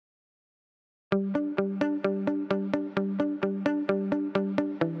My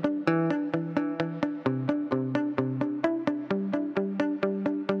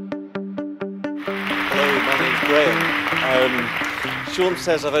name's Graham. Sean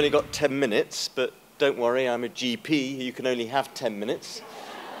says I've only got 10 minutes, but don't worry, I'm a GP. You can only have 10 minutes.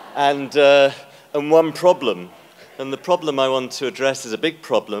 And one problem. And the problem I want to address is a big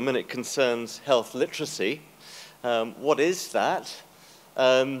problem, and it concerns health literacy. What is that?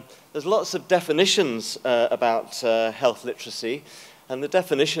 There's lots of definitions about health literacy, and the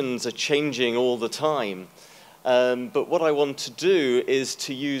definitions are changing all the time. But what I want to do is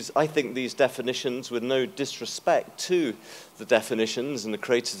to use, I think, these definitions with no disrespect to the definitions and the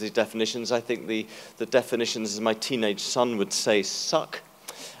creators of these definitions. I think the definitions, as my teenage son would say, suck,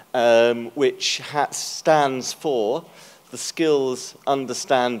 which stands for the skills,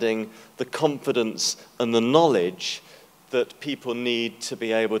 understanding, the confidence, and the knowledge that people need to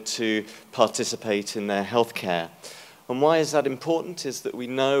be able to participate in their healthcare. And why is that important? Is that we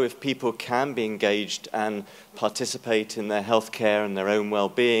know if people can be engaged and participate in their healthcare and their own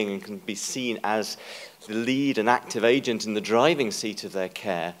well-being and can be seen as the lead and active agent in the driving seat of their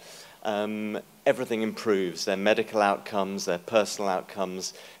care, everything improves. Their medical outcomes, their personal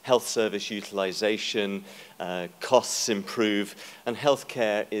outcomes, health service utilization, costs improve, and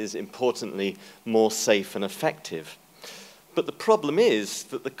healthcare is, importantly, more safe and effective. But the problem is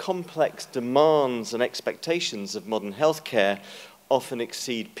that the complex demands and expectations of modern healthcare often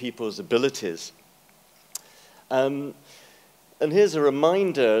exceed people's abilities. And here's a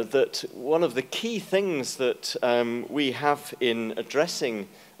reminder that one of the key things that we have in addressing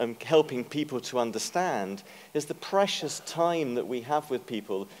and helping people to understand is the precious time that we have with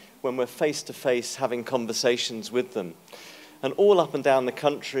people when we're face-to-face having conversations with them. And all up and down the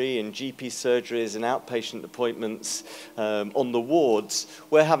country, in GP surgeries, in outpatient appointments, on the wards,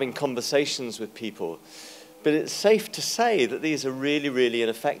 we're having conversations with people. But it's safe to say that these are really, really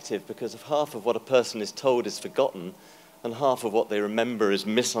ineffective because of half of what a person is told is forgotten and half of what they remember is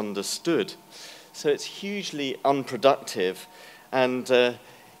misunderstood. So it's hugely unproductive, and it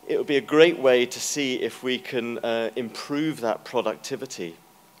would be a great way to see if we can improve that productivity.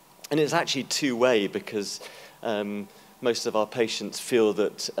 And it's actually two-way because most of our patients feel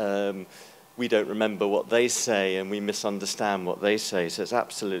that we don't remember what they say and we misunderstand what they say, so it's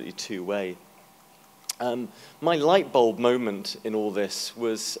absolutely two-way. My light bulb moment in all this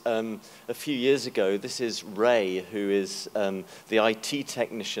was a few years ago. This is Ray, who is the IT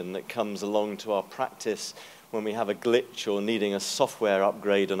technician that comes along to our practice when we have a glitch or needing a software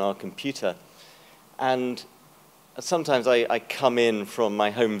upgrade on our computer. And sometimes I come in from my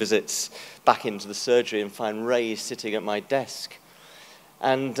home visits back into the surgery and find Ray sitting at my desk.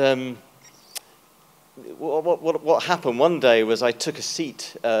 And what happened one day was I took a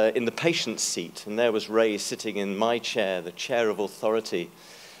seat in the patient's seat, and there was Ray sitting in my chair, the chair of authority.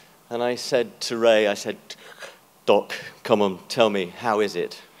 And I said to Ray, I said, "Doc, come on, tell me, how is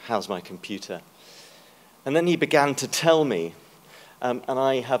it? How's my computer?" And then he began to tell me. And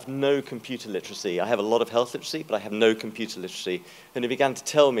I have no computer literacy. I have a lot of health literacy, but I have no computer literacy. And he began to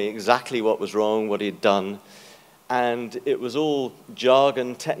tell me exactly what was wrong, what he had done. And it was all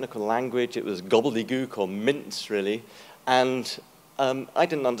jargon, technical language. It was gobbledygook or mince, really. And I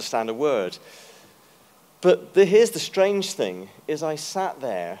didn't understand a word. But here's the strange thing, is I sat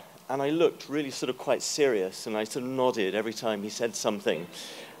there and I looked really sort of quite serious, and I sort of nodded every time he said something.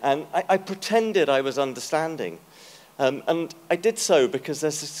 And I pretended I was understanding. And I did so because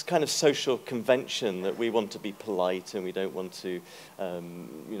there's this kind of social convention that we want to be polite and we don't want to,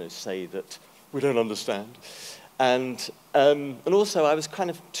 say that we don't understand. And also I was kind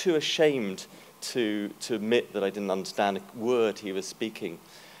of too ashamed to admit that I didn't understand a word he was speaking.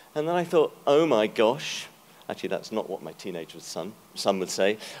 And then I thought, oh my gosh. Actually, that's not what my teenage son would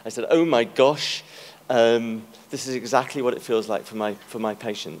say. I said, oh my gosh. This is exactly what it feels like for my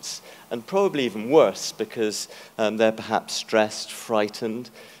patients, and probably even worse because they're perhaps stressed, frightened.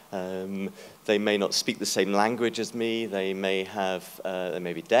 They may not speak the same language as me. They may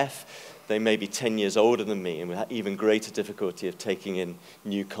be deaf. They may be 10 years older than me, and with even greater difficulty of taking in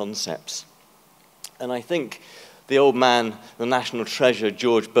new concepts. And I think the old man, the national treasure,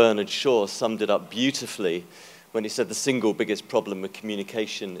 George Bernard Shaw, summed it up beautifully when he said the single biggest problem with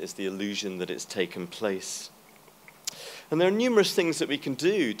communication is the illusion that it's taken place. And there are numerous things that we can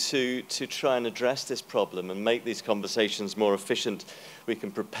do to try and address this problem and make these conversations more efficient. We can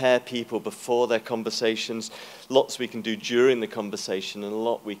prepare people before their conversations, lots we can do during the conversation, and a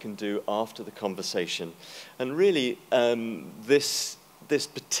lot we can do after the conversation. And really, this this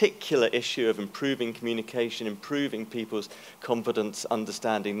particular issue of improving communication, improving people's confidence,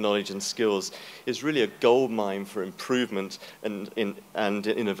 understanding, knowledge and skills is really a goldmine for improvement and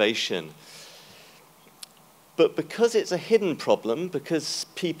innovation. But because it's a hidden problem, because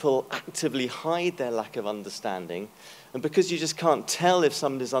people actively hide their lack of understanding, and because you just can't tell if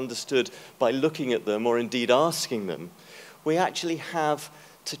somebody's understood by looking at them or indeed asking them, we actually have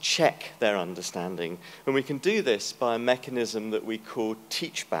to check their understanding. And we can do this by a mechanism that we call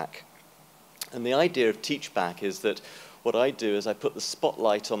teach-back. And the idea of teach-back is that what I do is I put the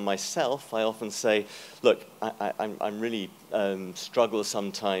spotlight on myself. I often say, look, I'm really struggle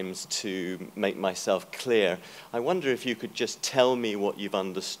sometimes to make myself clear. I wonder if you could just tell me what you've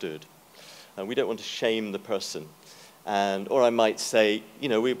understood. We don't want to shame the person. Or I might say, you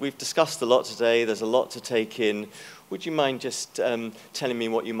know, we've discussed a lot today. There's a lot to take in. Would you mind just telling me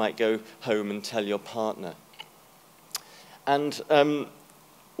what you might go home and tell your partner? And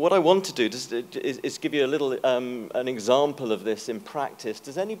what I want to do is give you a little an example of this in practice.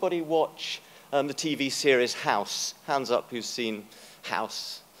 Does anybody watch the TV series House? Hands up who's seen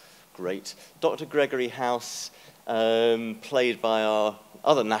House. Great. Dr. Gregory House, played by our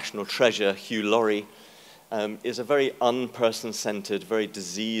other national treasure, Hugh Laurie, is a very unperson-centered, very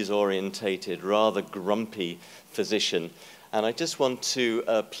disease-orientated, rather grumpy physician. And I just want to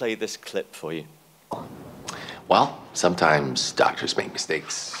play this clip for you. Well, sometimes doctors make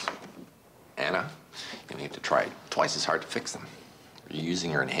mistakes. Anna, you need to try twice as hard to fix them. Are you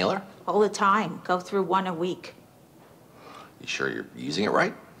using your inhaler? All the time. Go through one a week. You sure you're using it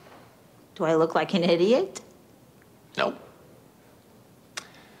right? Do I look like an idiot? No.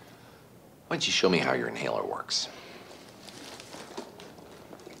 Why don't you show me how your inhaler works?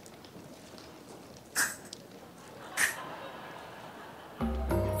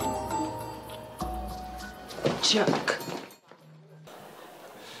 Jerk.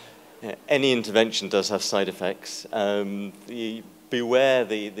 Yeah, any intervention does have side effects. Beware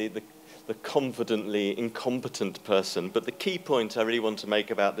the confidently incompetent person. But the key point I really want to make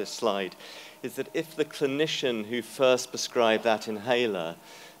about this slide is that if the clinician who first prescribed that inhaler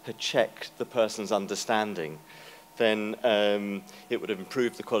had checked the person's understanding, then it would have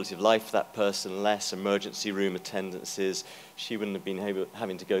improved the quality of life for that person, less emergency room attendances. She wouldn't have been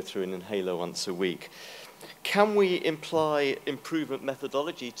having to go through an inhaler once a week. Can we imply improvement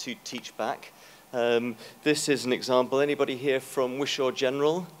methodology to teach back? This is an example. Anybody here from Wishaw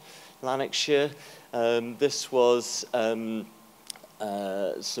General, Lanarkshire? This was some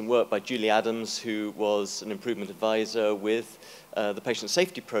work by Julie Adams, who was an improvement advisor with the patient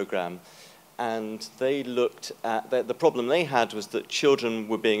safety program. And they looked at, the problem they had was that children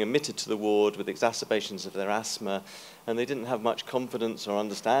were being admitted to the ward with exacerbations of their asthma, and they didn't have much confidence or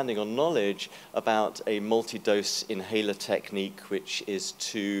understanding or knowledge about a multi-dose inhaler technique, which is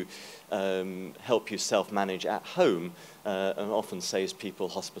to help you self-manage at home and often saves people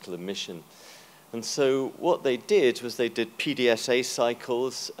hospital admission. And so what they did was they did PDSA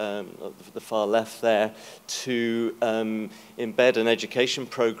cycles, at the far left there, to embed an education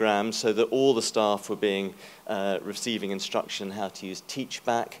program so that all the staff were being receiving instruction how to use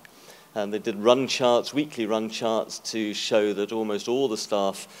teachback. And they did run charts, weekly run charts, to show that almost all the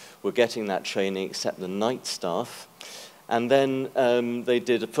staff were getting that training except the night staff. And then they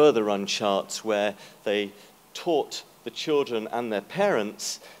did further run charts where they taught the children and their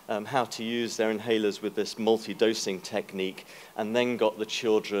parents how to use their inhalers with this multi-dosing technique, and then got the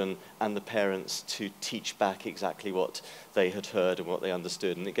children and the parents to teach back exactly what they had heard and what they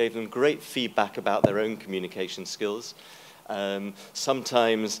understood. And it gave them great feedback about their own communication skills.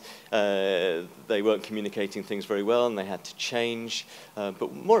 Sometimes they weren't communicating things very well and they had to change.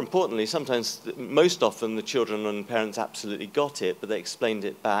 But more importantly, sometimes, most often, the children and parents absolutely got it, but they explained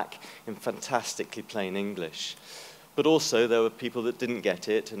it back in fantastically plain English. But also, there were people that didn't get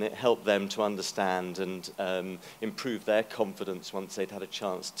it, and it helped them to understand and improve their confidence once they'd had a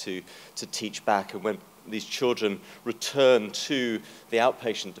chance to teach back. And when these children returned to the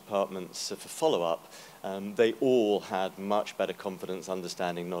outpatient departments for follow-up, they all had much better confidence,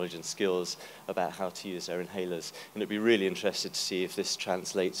 understanding, knowledge, and skills about how to use their inhalers. And it'd be really interested to see if this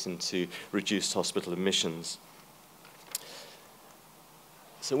translates into reduced hospital admissions.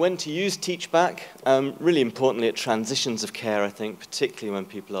 So when to use teachback, really importantly at transitions of care, I think, particularly when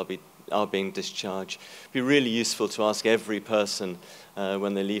people are being discharged. It'd be really useful to ask every person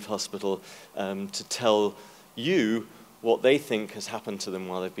when they leave hospital to tell you what they think has happened to them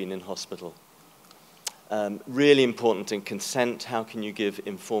while they've been in hospital. Really important in consent. How can you give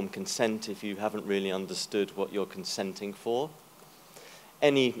informed consent if you haven't really understood what you're consenting for?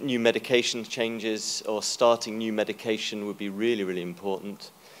 any new medication changes or starting new medication would be really, really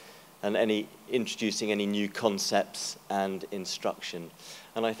important, and introducing any new concepts and instruction.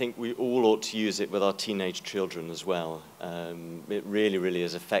 And I think we all ought to use it with our teenage children as well. It really, really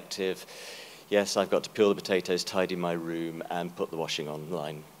is effective. Yes, I've got to peel the potatoes, tidy my room, and put the washing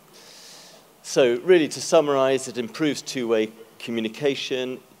online. So really, to summarize, it improves two-way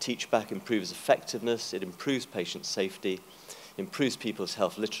communication, Teach Back improves effectiveness, it improves patient safety, improves people's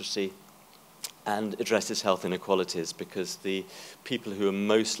health literacy, and addresses health inequalities, because the people who are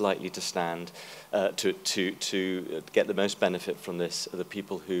most likely to stand to get the most benefit from this are the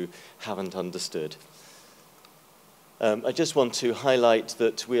people who haven't understood. I just want to highlight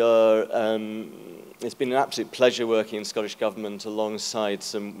that we are, it's been an absolute pleasure working in Scottish Government alongside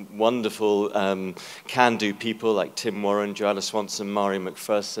some wonderful can-do people like Tim Warren, Joanna Swanson, Mari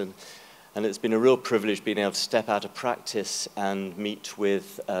McPherson, and it's been a real privilege being able to step out of practice and meet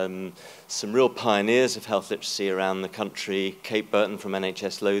with some real pioneers of health literacy around the country, Kate Burton from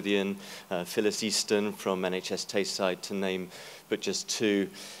NHS Lothian, Phyllis Easton from NHS Tayside, to name but just two.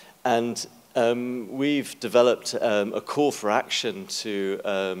 And we've developed a call for action to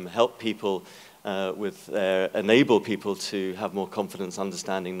help people enable people to have more confidence,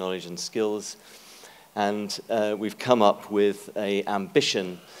 understanding, knowledge and skills. And we've come up with an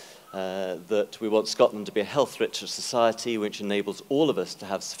ambition that we want Scotland to be a health-rich society which enables all of us to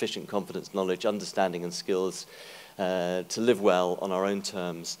have sufficient confidence, knowledge, understanding and skills to live well on our own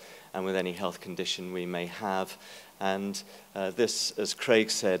terms and with any health condition we may have. And this, as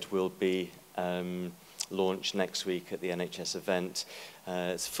Craig said, will be launched next week at the NHS event.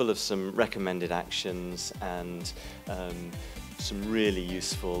 It's full of some recommended actions and some really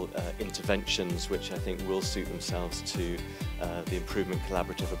useful interventions which I think will suit themselves to the improvement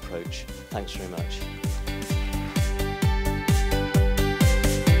collaborative approach. Thanks very much.